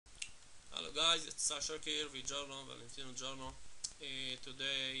guys, it's PsyShark here, VJorno, Valentino Jorno.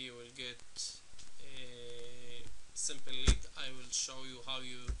 Today you will get a simple lead. I will show you how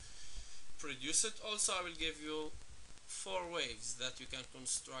you produce it. Also, I will give you 4 waves that you can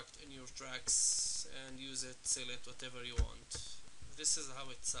construct in your tracks and use it, sell it, whatever you want. This is how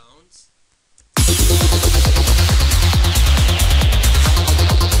it sounds.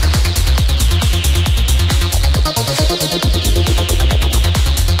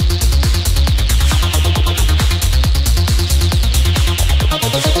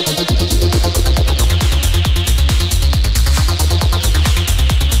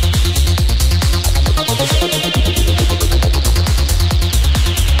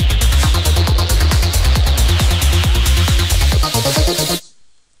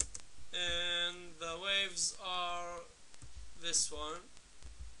 And the waves are this one.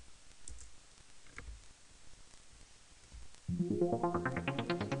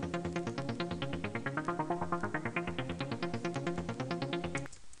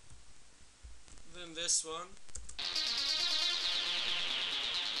 Then this one.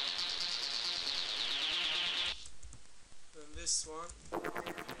 Then this one.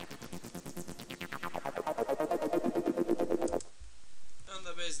 And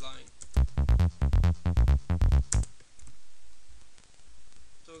the bass line.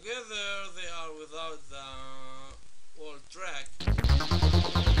 Together they are without the whole track.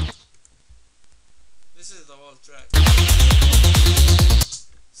 This is the whole track.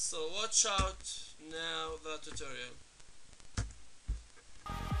 So watch out now the tutorial.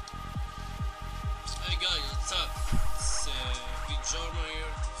 Hey guys, what's up? It's VJorno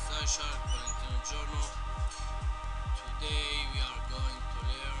here, PsyShark, Valentino Jorno. Today we are going to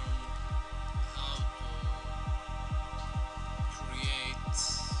learn how to create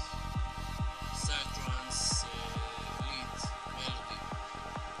PsyTrance lead melody.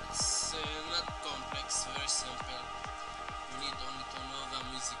 It's not complex, very simple. You need only to know the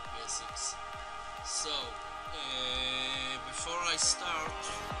music basics. So, before I start,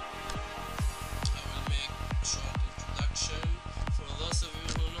 I will make a short introduction. For those of you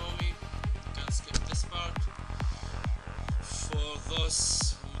who know me, you can skip this part. For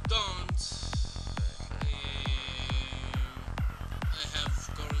those who don't, I have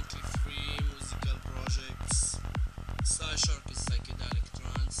currently 3 musical projects. PsyShark is psychedelic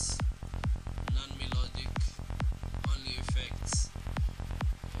trance, non-melodic, only effects.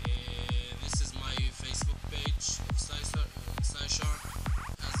 This is my Facebook page of PsyShark,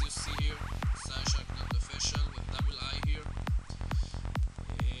 as you see here, PsyShark.official with double I here.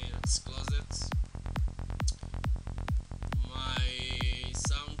 Let's close it. My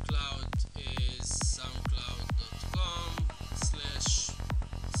Soundcloud is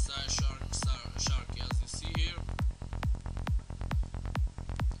soundcloud.com/PsyShark, as you see here.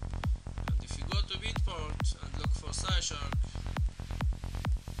 And if you go to Beatport and look for PsyShark,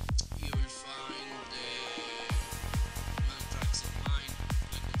 you will find many tracks of mine.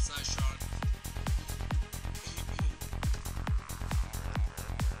 Click on PsyShark.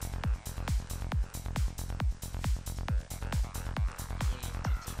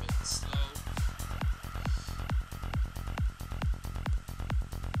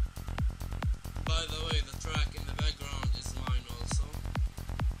 By the way, the track in the background is mine also.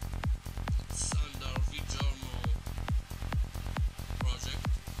 It's under VJorno project.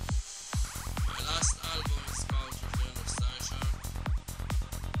 My last album is called Return of PsyShark.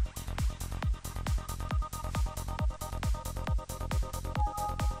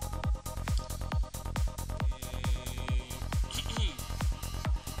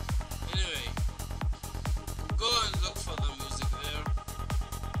 Anyway, go and look for the music there.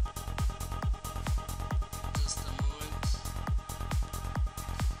 Just a moment.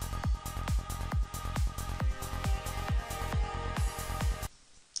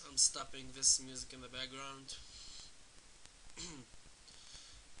 I'm stopping this music in the background.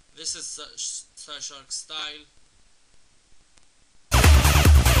 This is PsyShark style.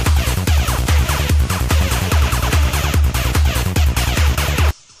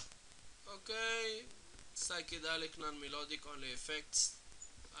 Okay, psychedelic, non-melodic, only effects.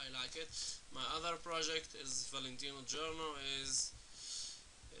 I like it. My other project is Valentino Jorno, is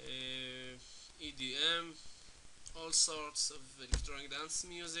EDM, all sorts of electronic dance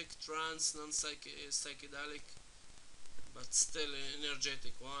music, trance, non-psychedelic, but still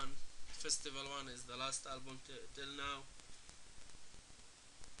energetic one. Festival one is the last album till now.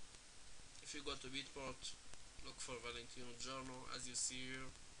 If you go to Beatport, look for Valentino Jorno, as you see here.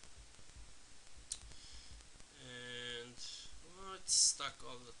 And it's stuck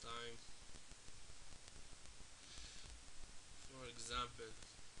all the time. For example,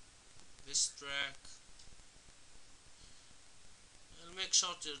 this track. I'll make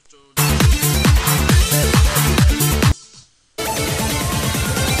sure to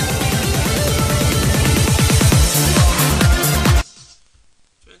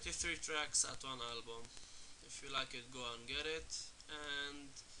 23 tracks at one album. If you like it, go and get it. And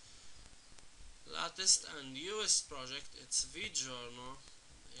latest and newest project, it's VJorno.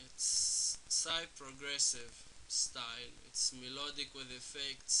 It's psy-progressive style. It's melodic with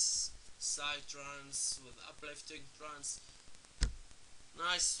effects, PsyTrance with uplifting trance.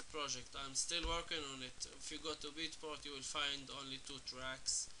 Nice project. I'm still working on it. If you go to Beatport, you will find only 2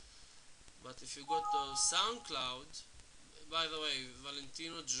 tracks. But if you go to Soundcloud, by the way,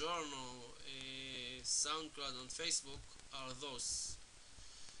 Valentino Jorno, Soundcloud and Facebook are those.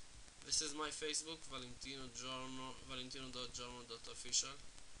 This is my Facebook, Valentino Jorno, valentino.jorno.official.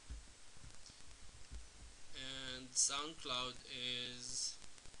 And Soundcloud is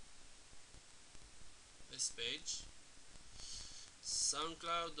this page,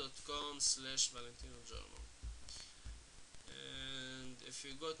 soundcloud.com/Valentino Jorno. And if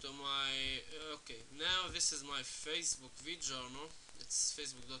you go to my, okay, now this is my Facebook, VJorno. It's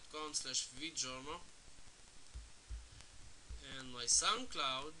facebook.com/VJorno. And my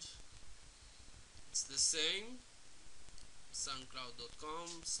Soundcloud, it's the same,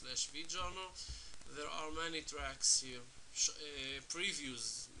 soundcloud.com/VJorno. There are many tracks here,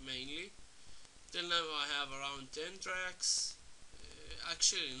 previews mainly. Till now I have around 10 tracks,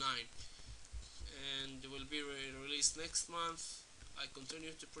 actually 9, and will be released next month. I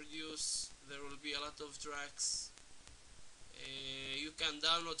continue to produce. There will be a lot of tracks. You can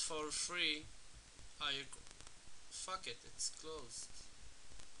download for free. Fuck it, it's closed.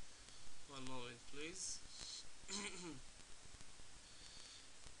 One moment, please.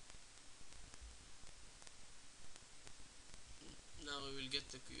 Now we will get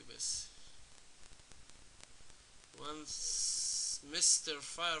to Cubase. Once Mr.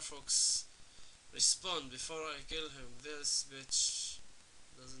 Firefox respond before I kill him, this bitch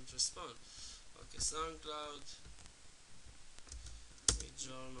doesn't respond. Okay, SoundCloud,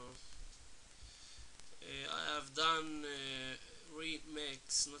 VJorno. I have done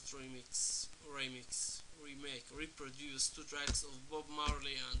reproduced 2 tracks of Bob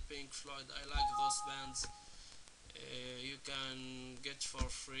Marley and Pink Floyd. I like those bands. You can get for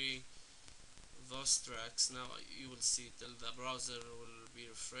free those tracks. Now you will see till the browser will be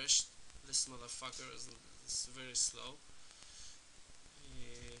refreshed. This motherfucker is very slow.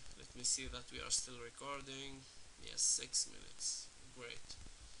 Let me see that we are still recording. Yes, 6 minutes. Great.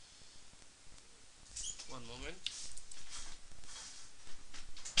 One moment.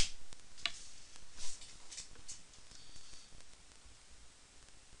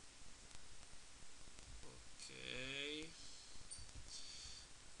 Okay.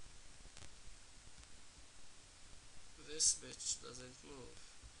 This bitch doesn't move.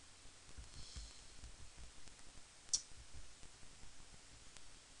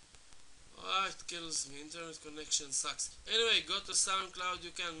 Oh, it kills me. Internet connection sucks. Anyway, go to SoundCloud.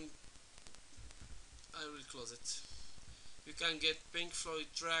 You can, I will close it. You can get Pink Floyd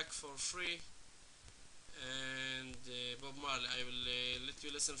track for free, and Bob Marley. I will let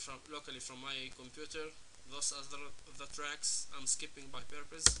you listen from locally from my computer. Those are the tracks I'm skipping by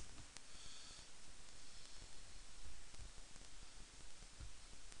purpose.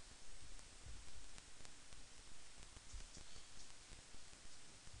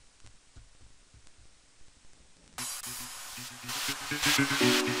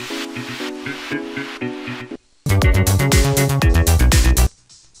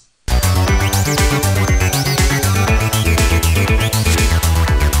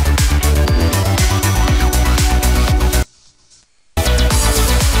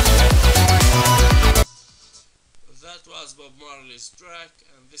 That was Bob Marley's track,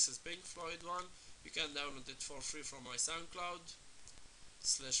 and this is Pink Floyd one. You can download it for free from my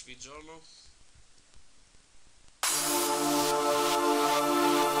SoundCloud/VJorno.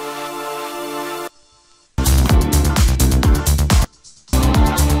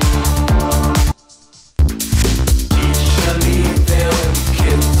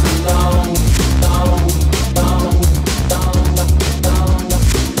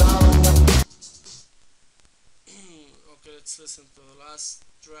 Okay, let's listen to the last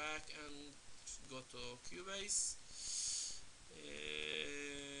track and go to Cubase.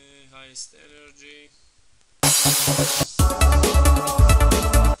 Highest energy.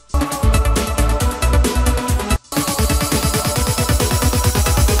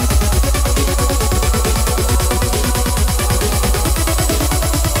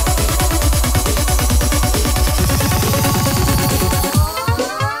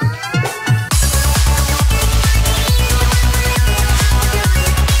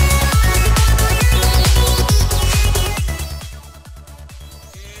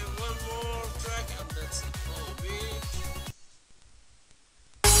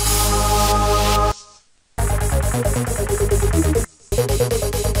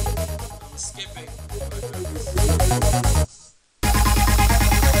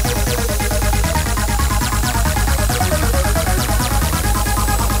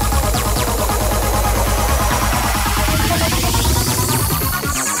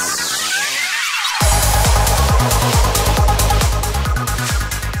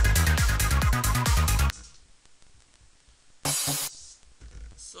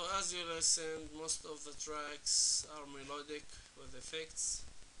 So as you listen, most of the tracks are melodic with effects.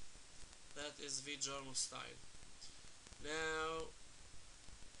 That is VJorno style. Now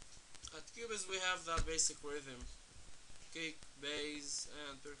at Cubase we have the basic rhythm, kick, bass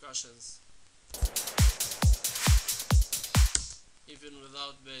and percussions, even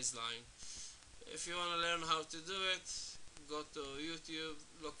without bass line. If you want to learn how to do it, go to YouTube,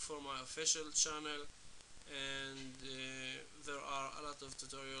 look for my official channel, and there are a lot of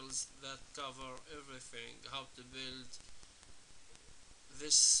tutorials that cover everything, how to build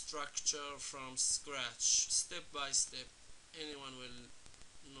this structure from scratch, step by step. Anyone will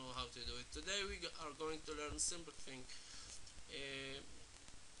know how to do it. Today we are going to learn simple thing, uh,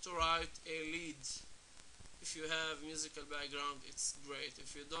 to write a lead. If you have musical background, it's great.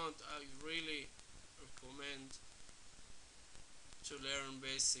 If you don't, I really recommend to learn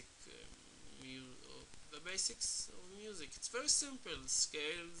the basics of music. It's very simple.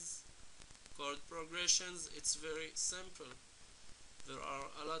 Scales, chord progressions. It's very simple. There are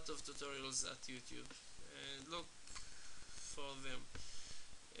a lot of tutorials at YouTube, and look for them.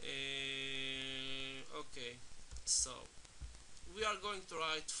 Okay, so we are going to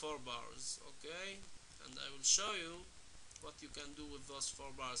write 4 bars, okay, and I will show you what you can do with those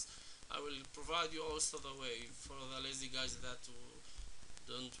 4 bars. I will provide you also the way for the lazy guys that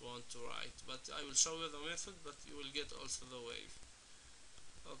don't want to write, but I will show you the method, but you will get also the wave.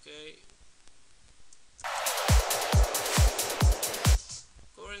 Okay,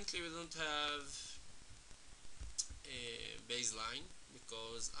 currently we don't have a bass line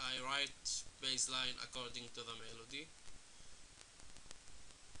because I write bass line according to the melody.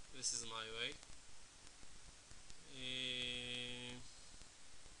 This is my way.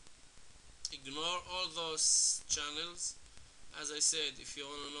 Ignore all those channels. As I said, if you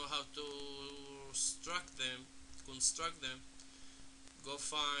want to know how to construct them, go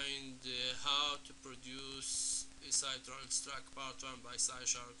find how to produce a PsyTrance track part 1 by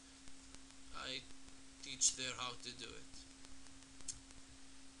PsyShark. I teach there how to do it.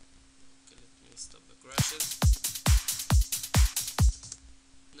 Okay, let me stop the crashes.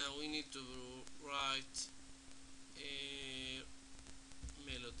 Now we need to write a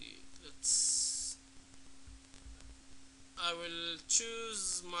melody. I will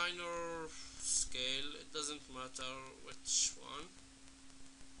choose minor scale, it doesn't matter which one.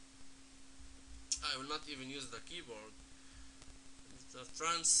 I will not even use the keyboard. The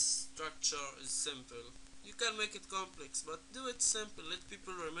trance structure is simple. You can make it complex, but do it simple. Let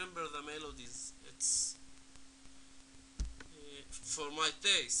people remember the melodies. It's for my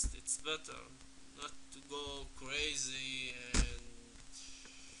taste, it's better not to go crazy and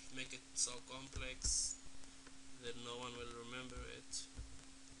make it so complex that no one will remember it.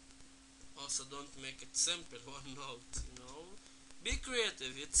 Also, don't make it simple, one note, you know. Be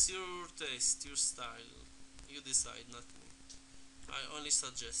creative, it's your taste, your style. You decide, not me. I only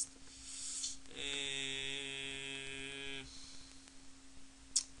suggest.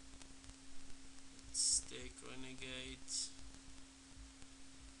 Let's take Renegade.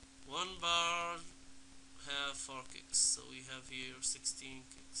 1 bar have 4 kicks, so we have here 16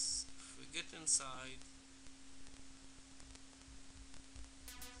 kicks. If we get inside,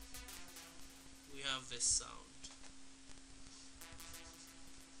 we have this sound.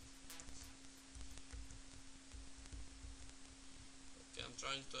 Okay, I'm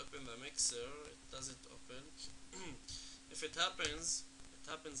trying to open the mixer, it doesn't open. If it happens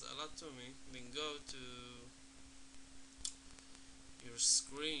a lot to me, then go to your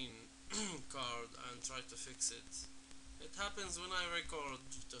screen card and try to fix it. It happens when I record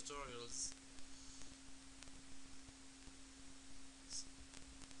tutorials.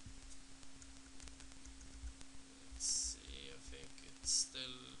 Let's see, I think it's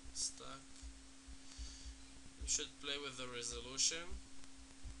still stuck. You should play with the resolution.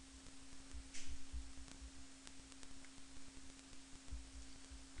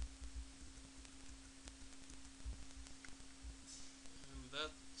 And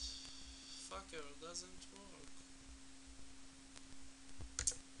that fucker doesn't work.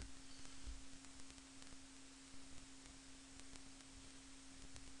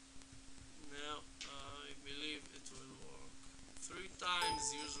 Now I believe it will work. 3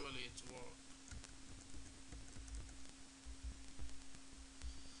 times usually it works.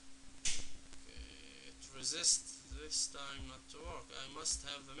 Resist this time not to work. I must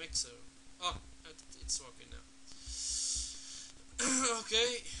have the mixer. Oh, it's working now.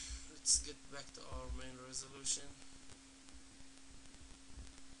 Okay, let's get back to our main resolution.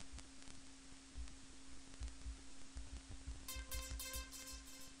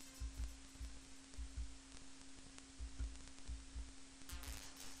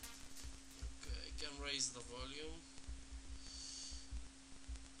 raise the volume.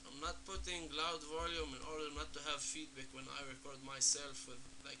 I'm not putting loud volume in order not to have feedback when I record myself with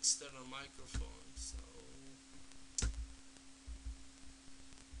the external microphone. So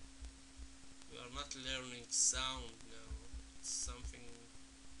we are not learning sound now. It's something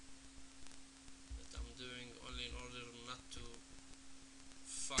that I'm doing only in order not to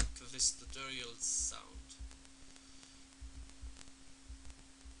fuck this tutorial's sound.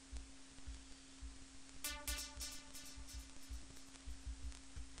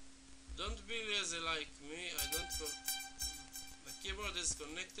 Don't be lazy like me. The keyboard is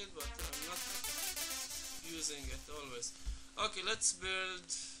connected, but I'm not using it always. Okay, let's build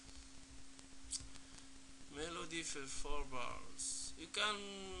melody for 4 bars. You can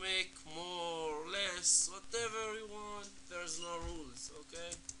make more, less, whatever you want. There's no rules,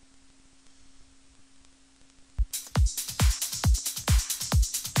 okay?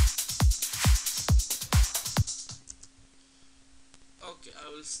 Okay, I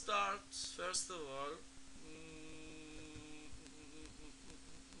will start first of all.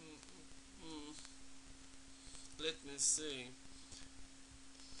 Let me see.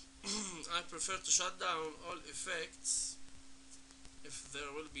 I prefer to shut down all effects if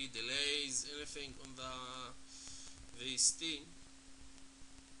there will be delays, anything on the VST,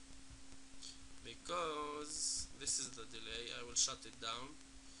 because this is the delay. I will shut it down.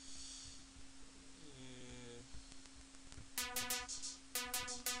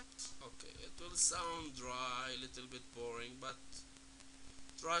 Okay, it will sound dry, a little bit boring, but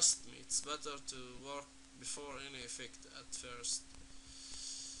trust me, it's better to work before any effect at first.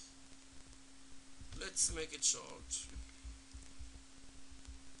 Let's make it short.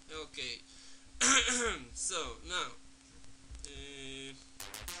 Okay, so now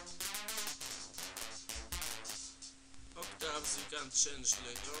octaves you can change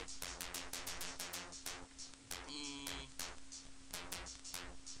later.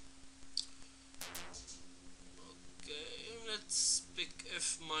 Okay, let's pick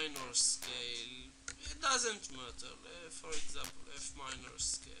F minor scale. It doesn't matter. For example, F minor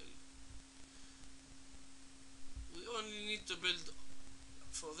scale. We only need to build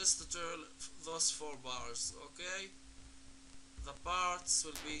for this tutorial those 4 bars, okay? The parts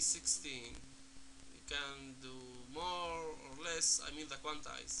will be 16. You can do more or less, I mean the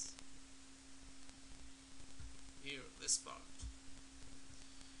quantize. Here, this part.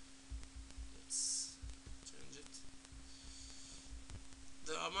 Let's change it.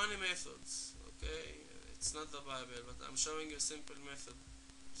 There are many methods, okay? It's not the Bible, but I'm showing you a simple method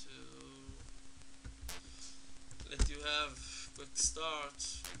to let you have quick start.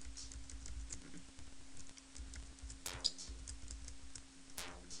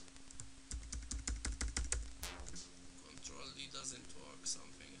 Control D doesn't work,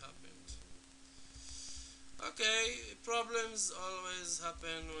 something happened. Okay, problems always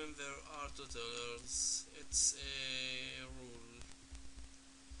happen when there are tutorials. It's a rule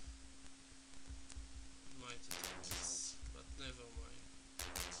in my tutorials, but never mind.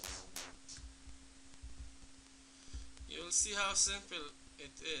 You'll see how simple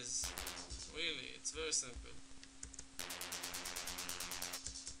it is. Really, it's very simple.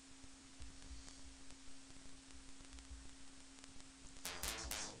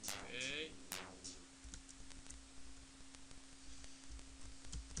 Okay.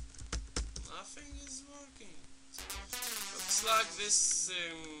 Nothing is working. Looks like this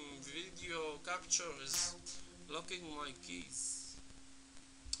video capture is locking my keys.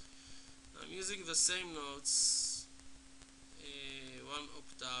 I'm using the same notes, one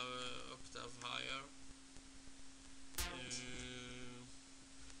octave higher,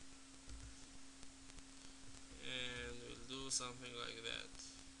 and we'll do something like that.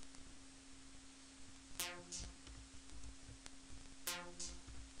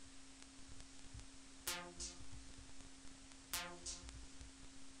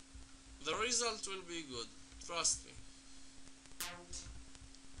 The result will be good, trust me.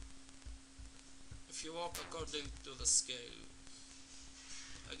 If you walk according to the scale.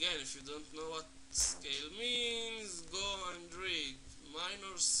 Again, if you don't know what scale means, go and read.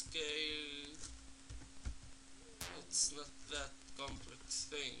 Minor scale, it's not that complex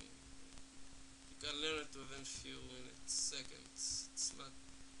thing. You can learn it within few minutes, seconds.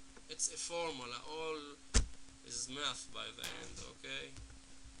 It's a formula, all is math by the end, okay?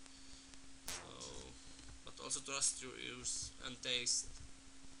 So, but also trust your ears and taste.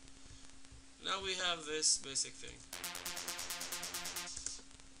 Now we have this basic thing,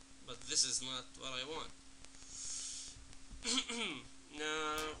 but this is not what I want.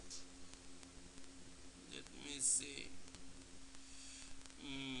 Now, let me see.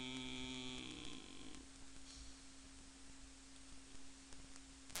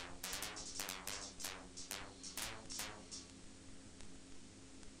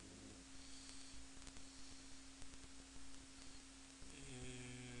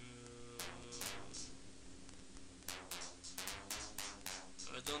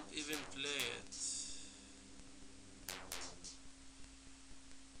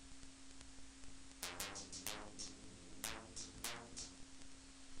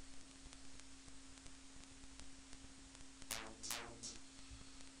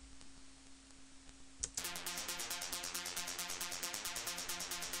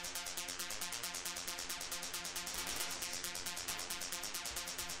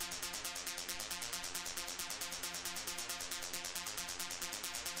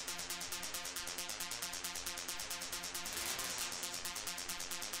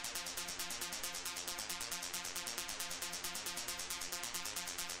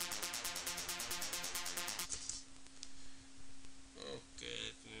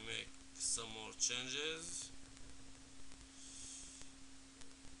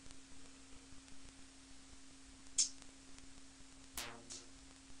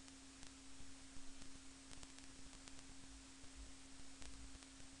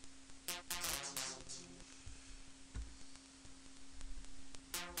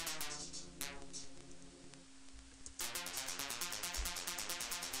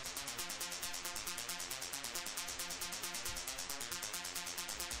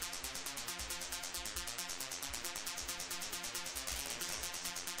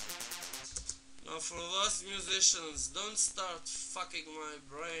 us musicians, don't start fucking my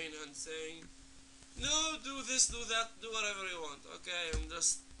brain and saying, no, do this, do that, do whatever you want. Okay, I'm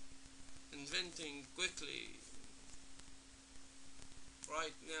just inventing quickly,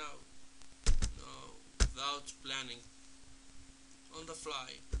 right now, no, without planning, on the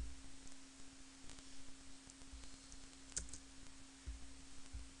fly.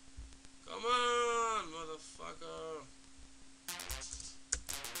 Come on, motherfucker.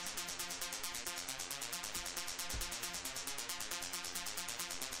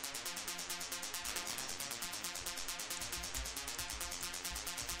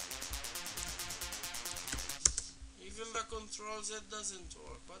 Even the control Z doesn't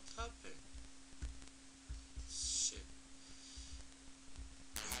work. What happened? Shit.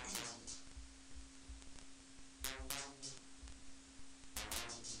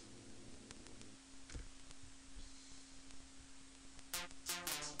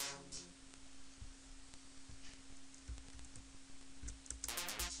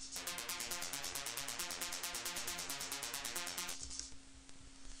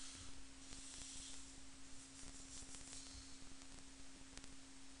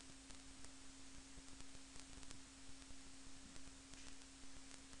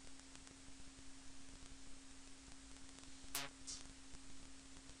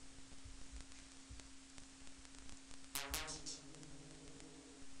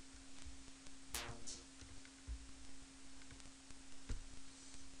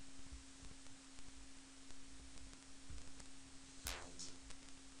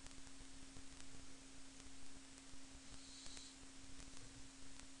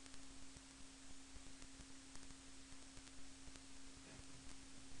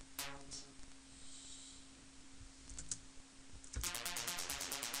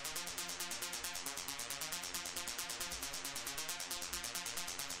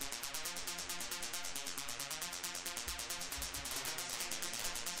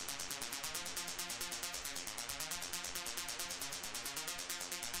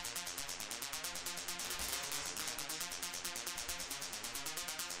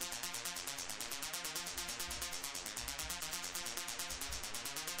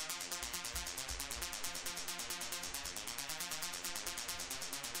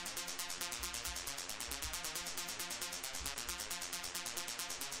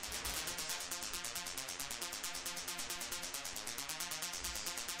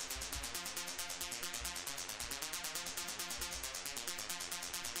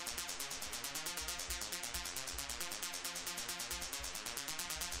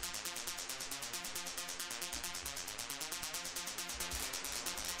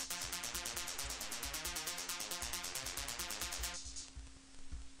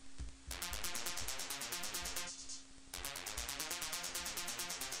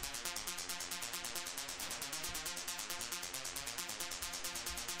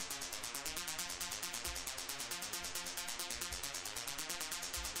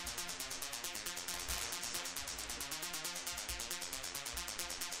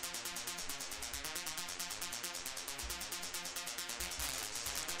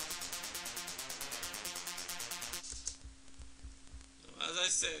 As I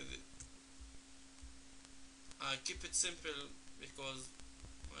said, I keep it simple because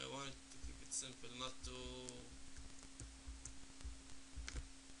I want to keep it simple, not to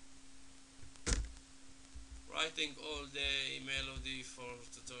writing all day melody for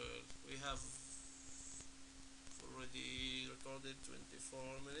tutorial. We have already recorded 24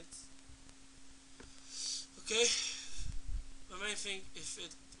 minutes. Okay, the main thing, if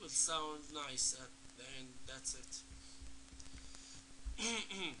it will sound nice at the end, that's it.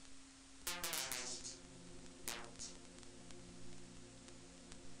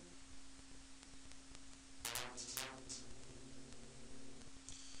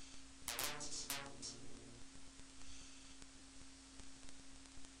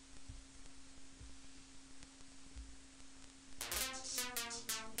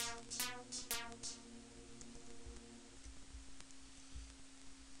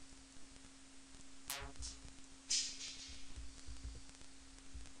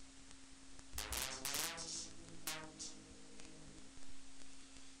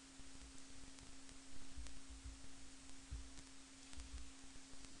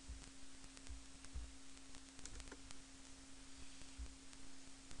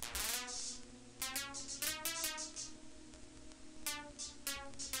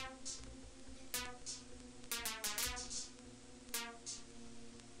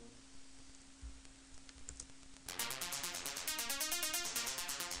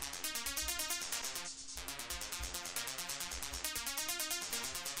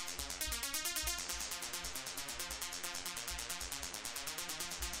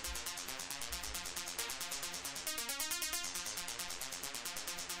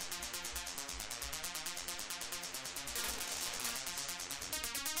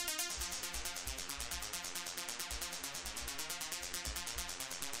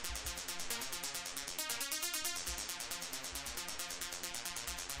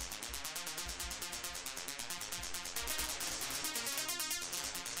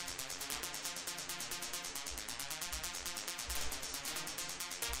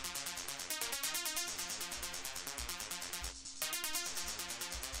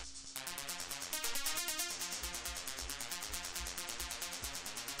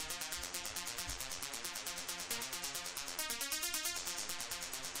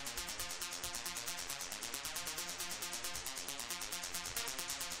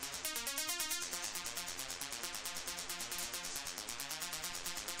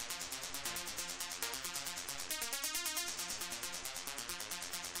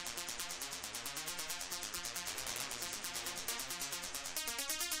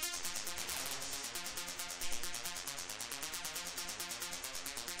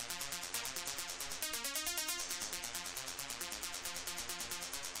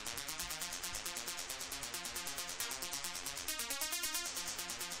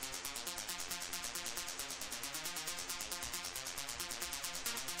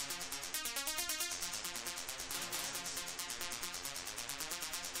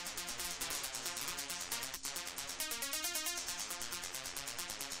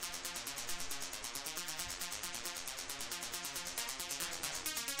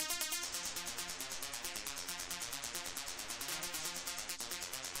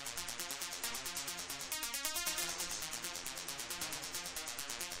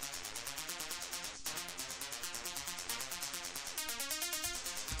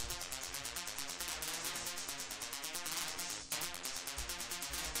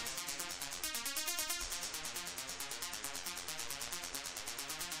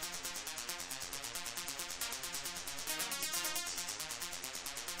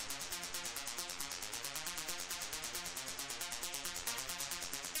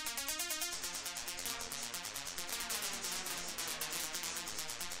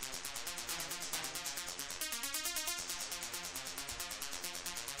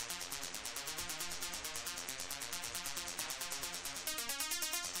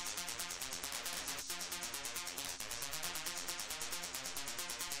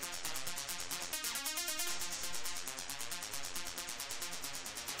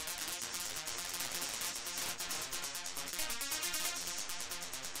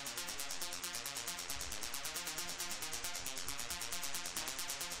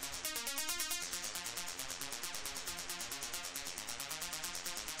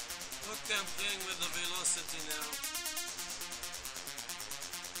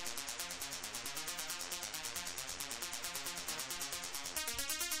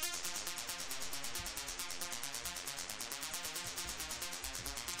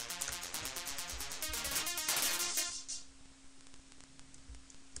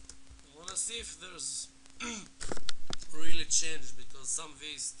 see if there's really change, because some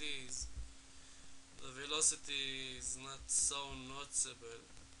VSTs the velocity is not so noticeable.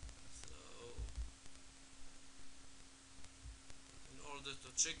 So in order to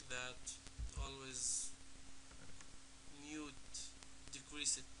check that, always mute,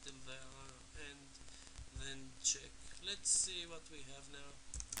 decrease it till the end, then check. Let's see what we have now.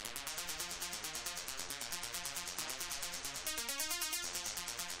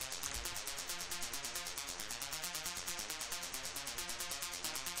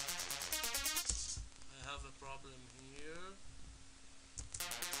 I have a problem here.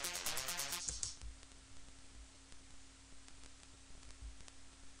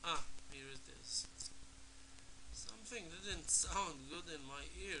 Ah, here it is. Something didn't sound good in my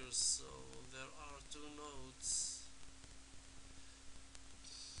ears, so there are two notes.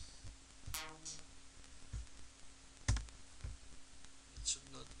 It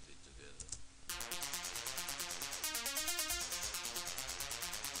should not be together.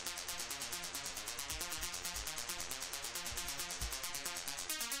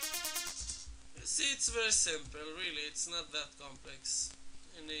 You see, it's very simple, really. It's not that complex.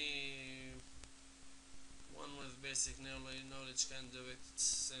 Any one with basic knowledge can do it.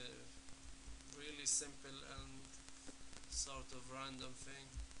 It's really simple and sort of random thing.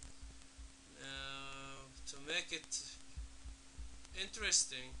 To make it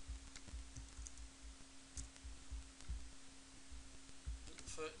interesting,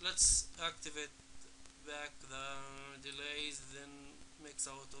 let's activate back the delays, then mix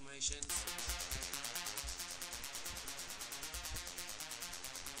automations.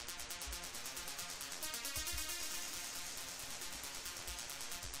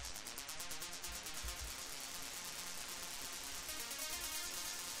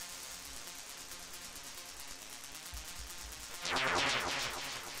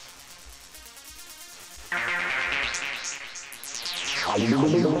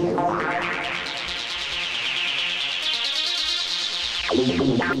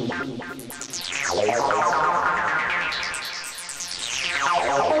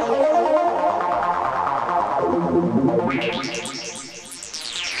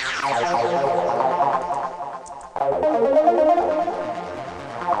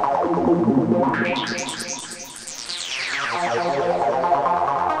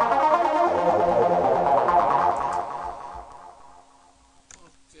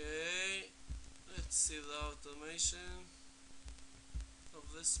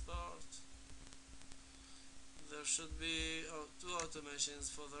 There should be two automations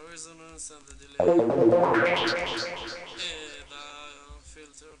for the resonance and the delay. The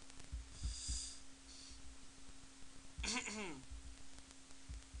filter.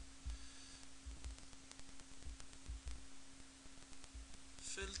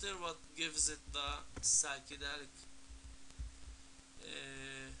 Filter what gives it the psychedelic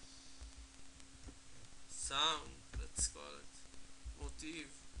sound, let's call it, motif.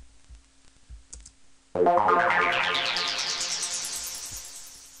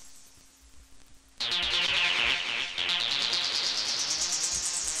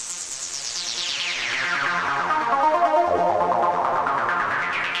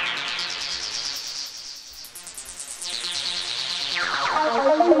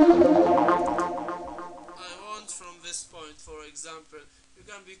 For example, you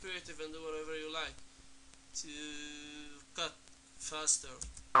can be creative and do whatever you like to cut faster.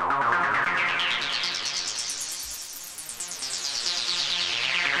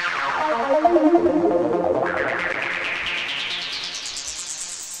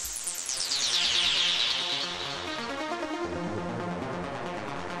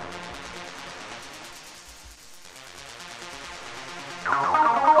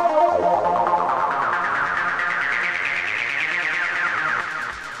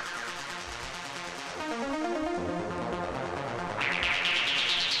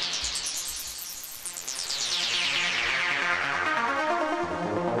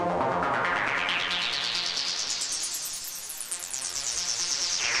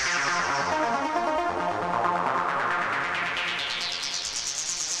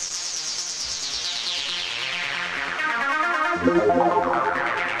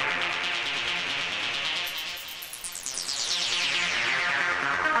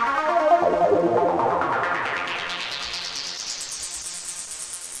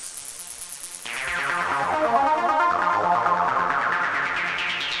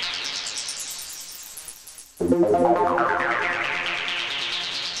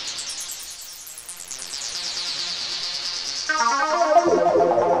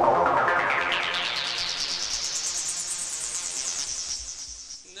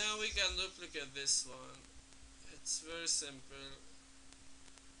 we can duplicate this one. It's very simple.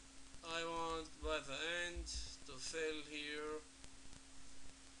 I want by the end to fill here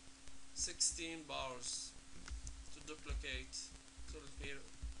 16 bars to duplicate to here.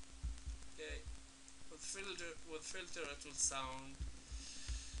 Okay, with filter it will sound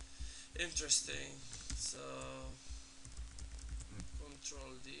interesting. So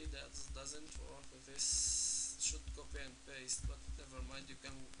Control D, that doesn't work. This should copy and paste, but never mind. You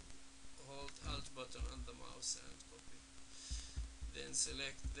can hold Alt button on the mouse and copy. Then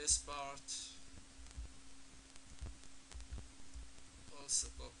select this part. Also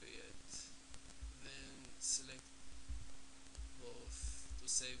copy it. Then select both to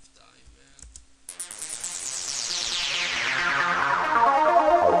save time.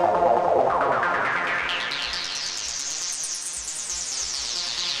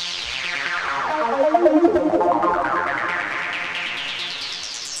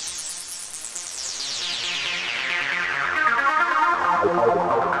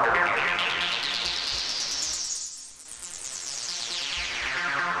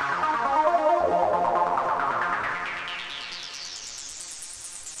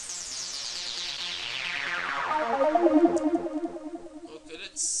 Okay,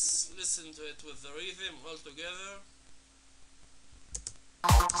 let's listen to it with the rhythm all together.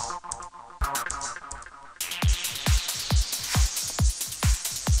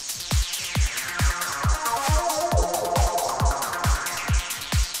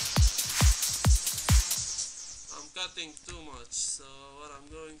 I'm cutting too much, so what I'm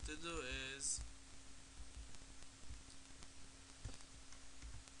going to do is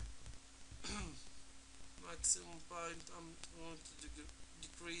maximum point. I'm going to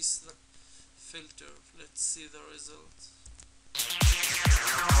decrease the filter. Let's see the result.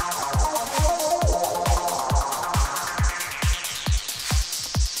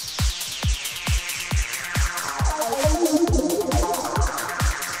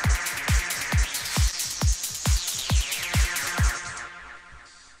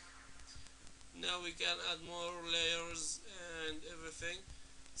 Now we can add more layers and everything.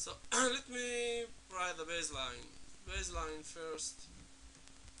 So let me try the baseline. Baseline first.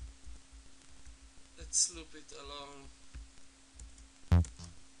 Let's loop it along.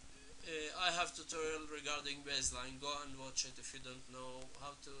 I have tutorial regarding baseline. Go and watch it if you don't know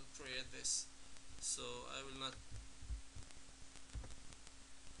how to create this. So I will not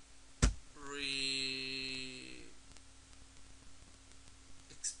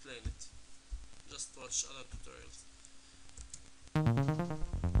explain it. Just watch other tutorials.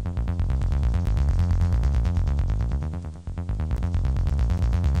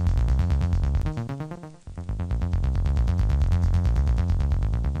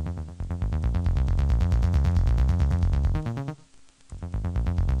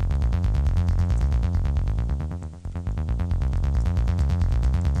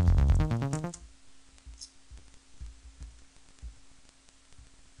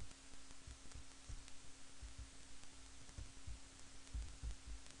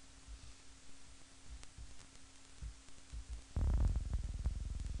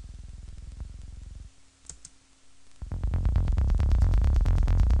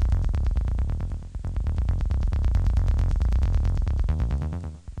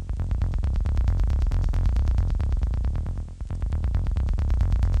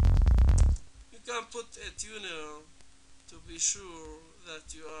 Put a tuner to be sure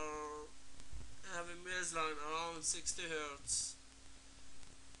that you are having baseline around 60 Hz.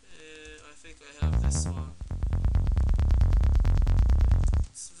 I think I have this one.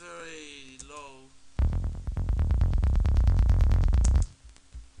 It's very low.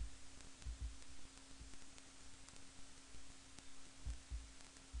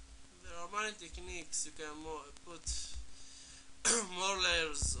 There are many techniques. You can put more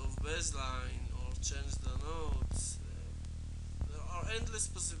layers of baseline or change the notes. There are endless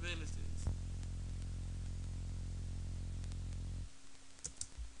possibilities.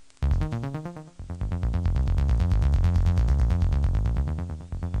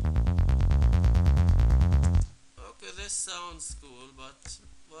 Okay, this sounds cool, but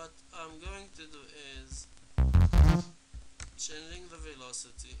what I'm going to do is changing the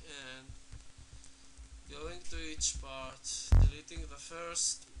velocity and going to each part, deleting the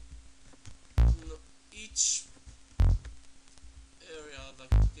first, each area the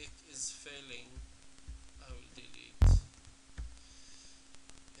kick is failing, I will delete,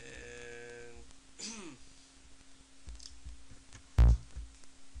 and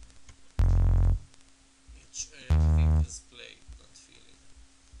each area the kick is playing, not feeling.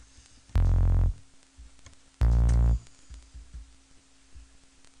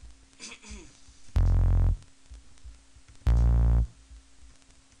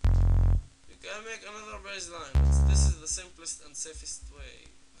 can make another baseline, but this is the simplest and safest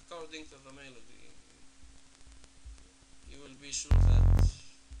way. According to the melody, you will be sure that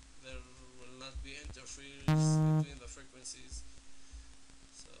there will not be interference between the frequencies.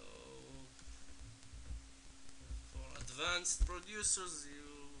 So, for advanced producers,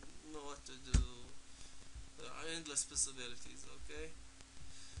 you know what to do. There are endless possibilities, okay?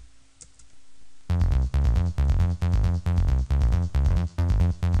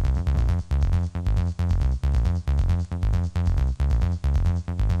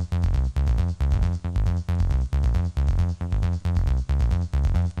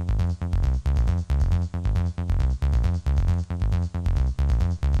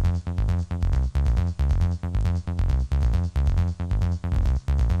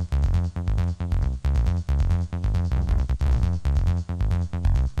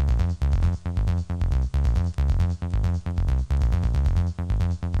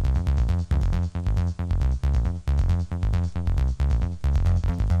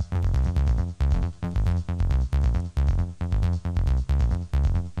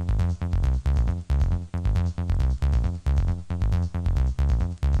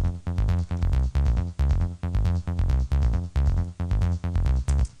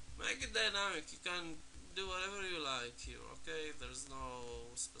 Dynamic, you can do whatever you like here, okay? There's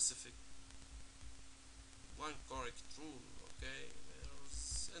no specific one correct rule, okay?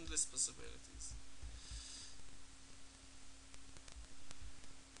 There's endless possibilities.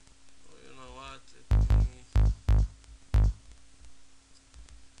 Oh, you know what? Let me,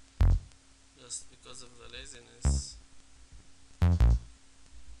 just because of the laziness,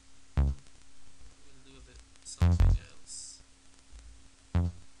 we'll do something else.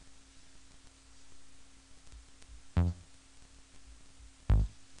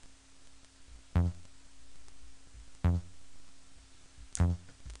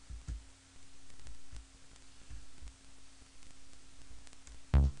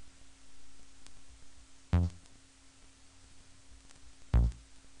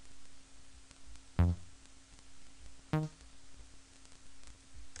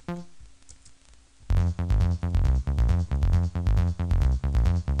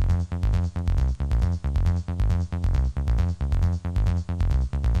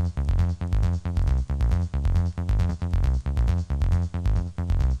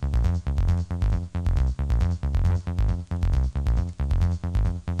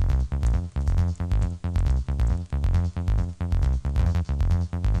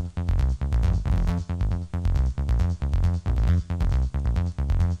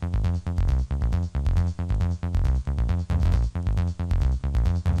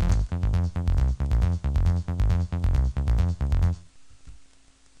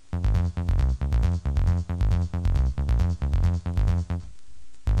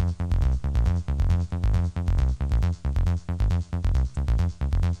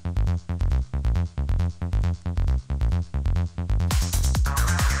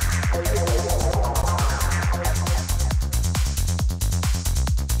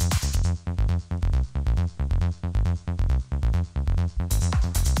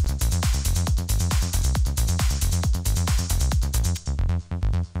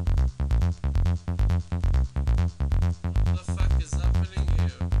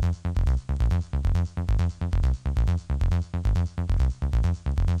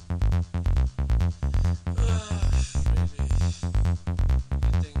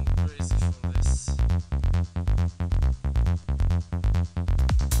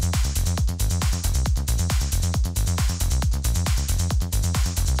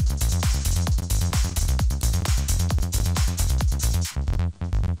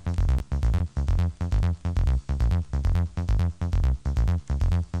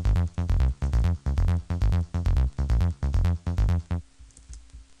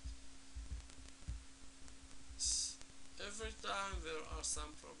 Every time there are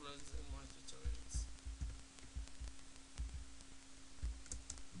some problems in my tutorials.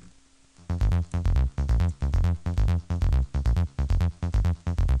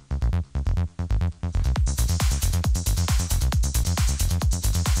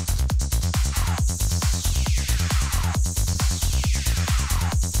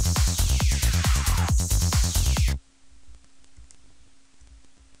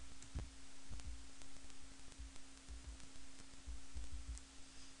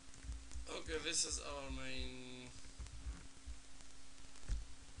 Okay, this is our main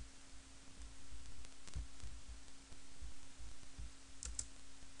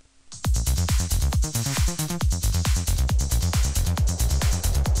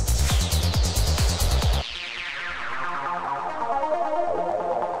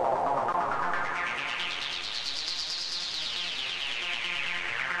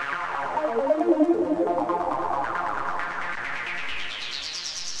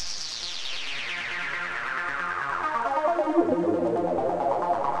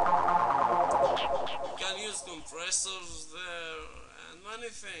compressors there and many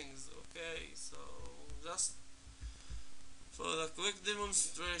things. Okay, so just for the quick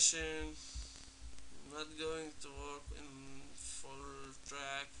demonstration, I'm not going to work in full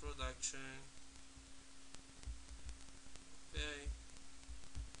track production. Okay,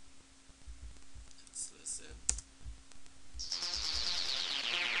 let's listen.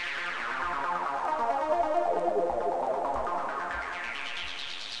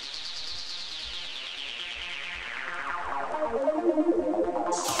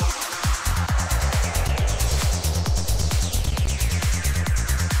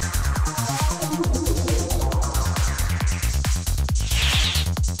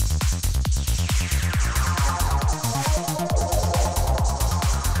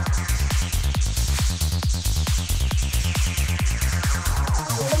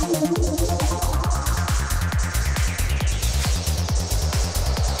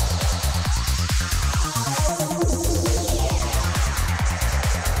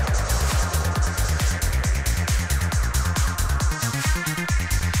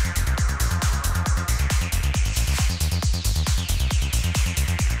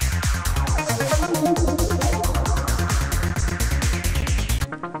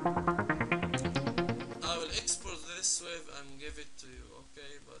 And give it to you,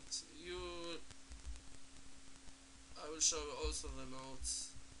 okay, but I will show you also the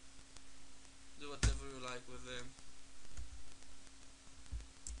notes. Do whatever you like with them.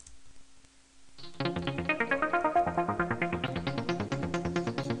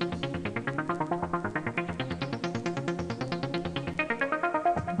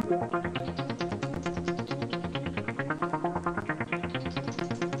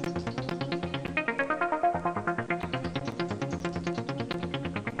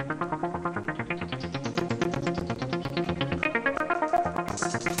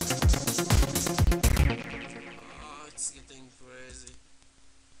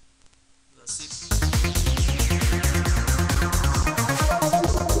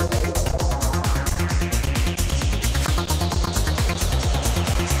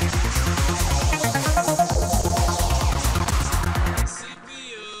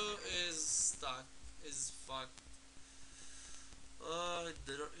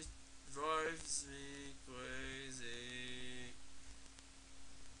 It drives me crazy.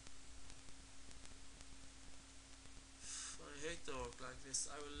 I hate to work like this.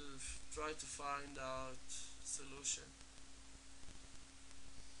 I will try to find out solution.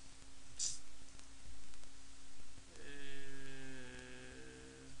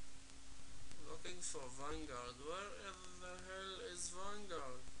 Looking for Vanguard. Where the hell is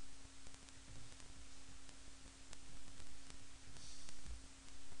Vanguard?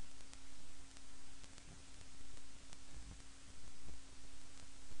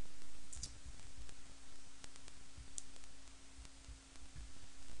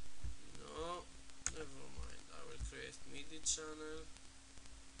 Channel.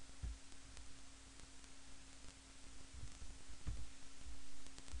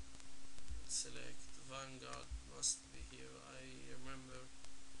 Select Vanguard, must be here, I remember.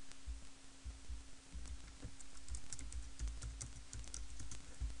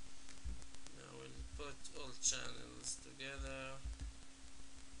 Now we'll put all channels together.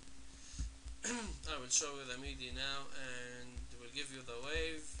 I will show you the MIDI now and we'll give you the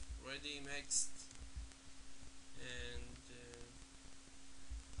wave ready mixed, and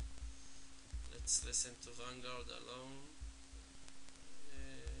let's listen to Vanguard alone.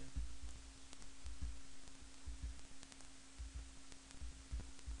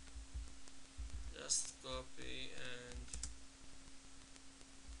 Just copy and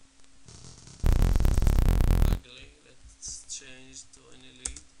ugly. Let's change to any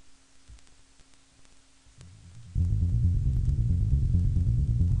lead.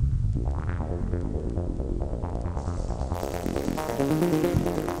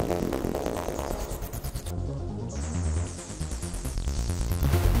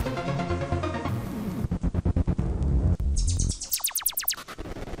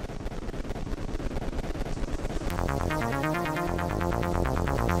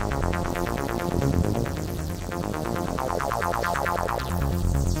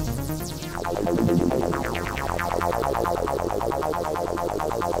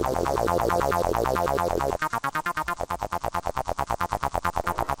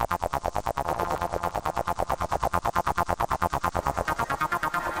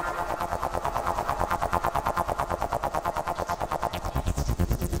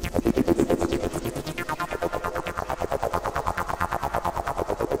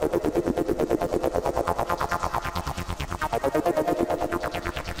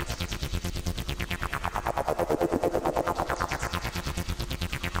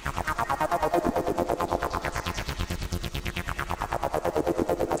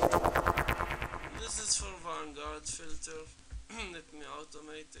 that filter. Let me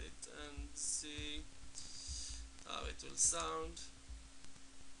automate it and see how it will sound.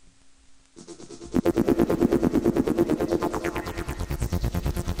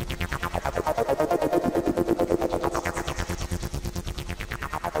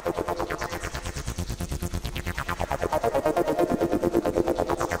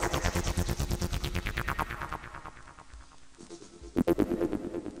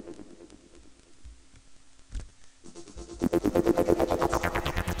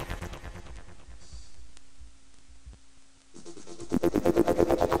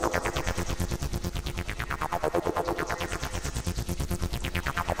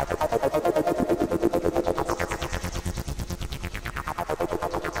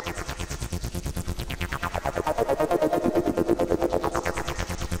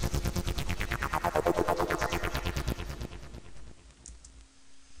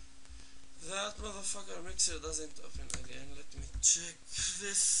 That motherfucker mixer doesn't open again. Let me check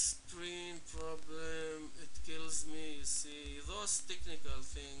this screen problem. It kills me. You see, those technical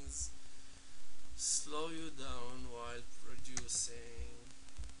things slow you down while producing.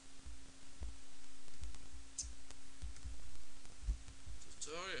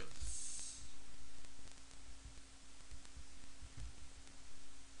 Tutorials.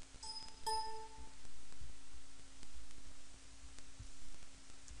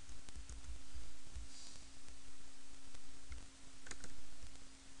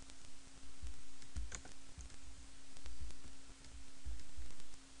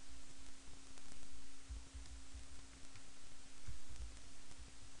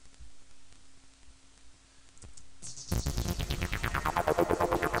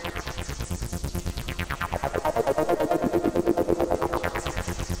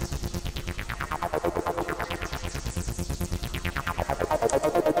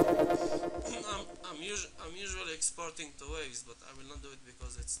 I'm usually exporting to waves, but I will not do it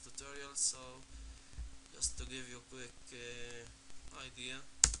because it's tutorial, so just to give you a quick idea.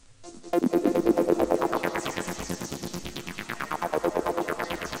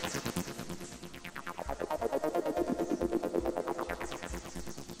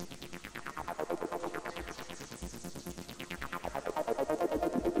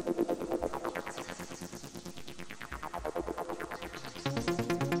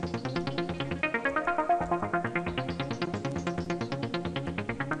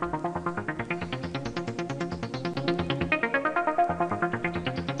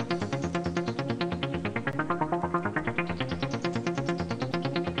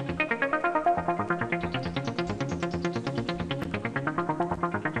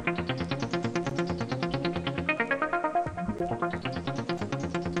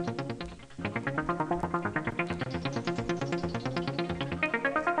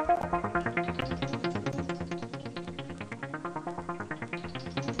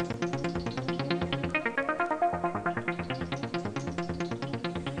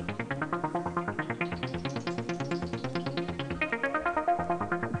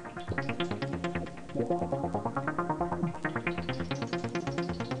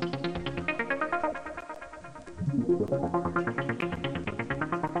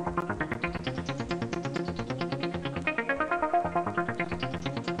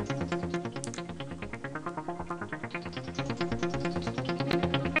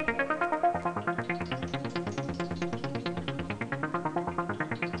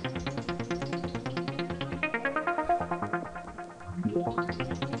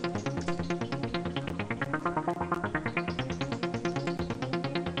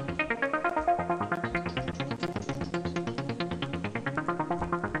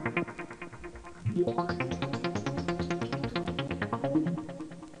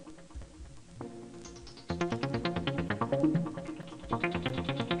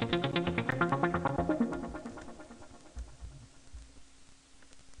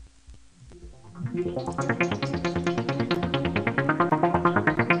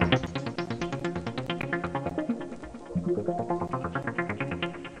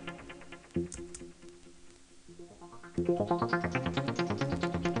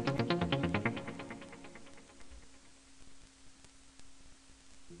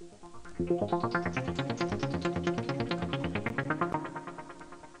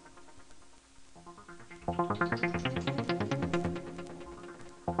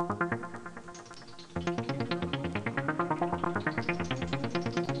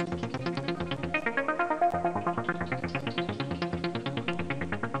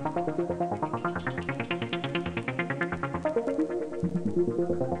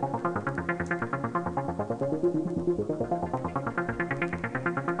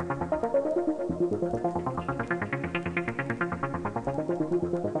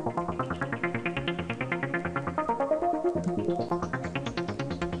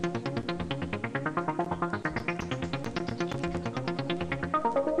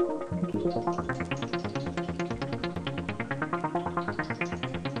 CPU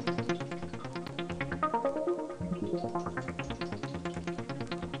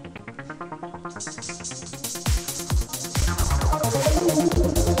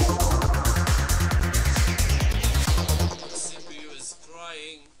is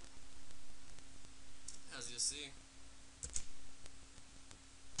crying, as you see.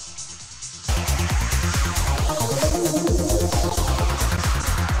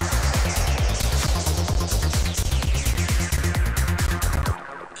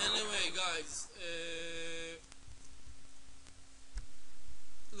 Anyway, guys,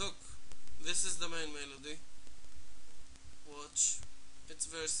 look, this is the main melody. Watch, it's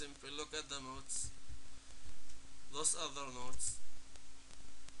very simple. Look at the notes, those other notes.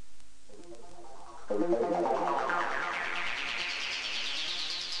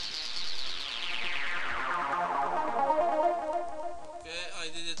 Okay, I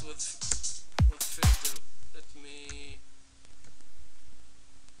did it with filter. Let me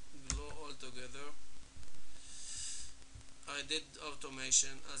glue all together. I did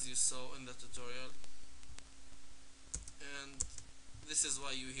automation as you saw in the tutorial, and this is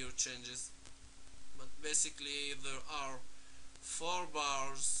why you hear changes. But basically there are 4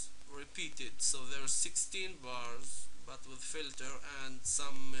 bars repeated, so there are 16 bars, but with filter and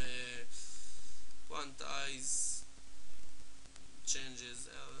some quantize changes,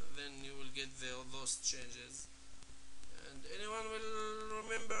 then you will get those changes, and anyone will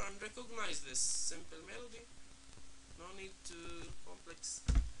remember and recognize this simple melody. No need to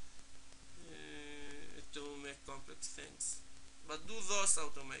make complex things, but do those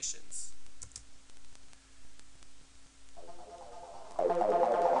automations. I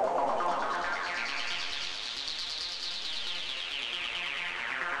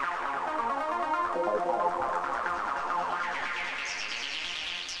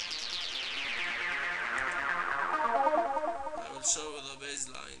will show you the bass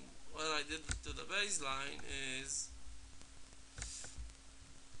line. What I did to the bass line is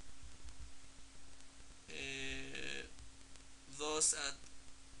those at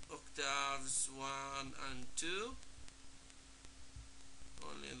octaves 1 and 2,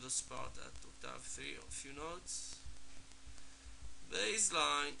 only in this part at octave 3 a few notes. Bass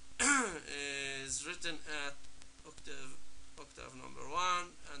line is written at octave number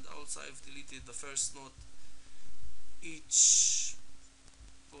 1, and also I've deleted the first note. Each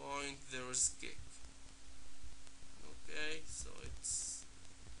point there is kick. Okay, so it's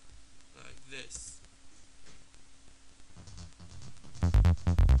like this.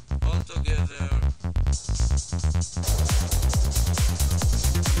 All together.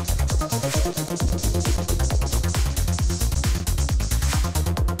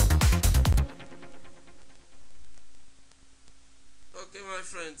 Okay, my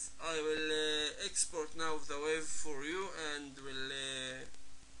friends, I will export now the wave for you, and will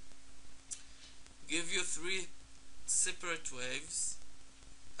give you 3 separate waves,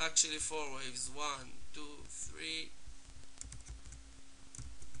 actually 4 waves, 1, 2, 3,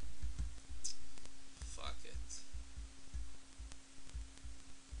 fuck it,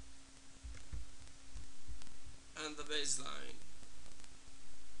 and the bass line.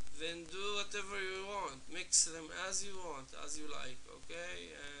 Then do whatever you want, mix them as you want, as you like.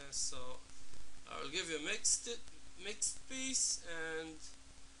 Okay, so I will give you mixed piece and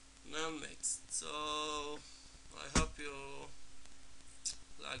non-mixed. So I hope you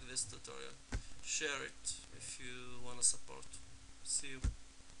like this tutorial. Share it if you want to support. See you.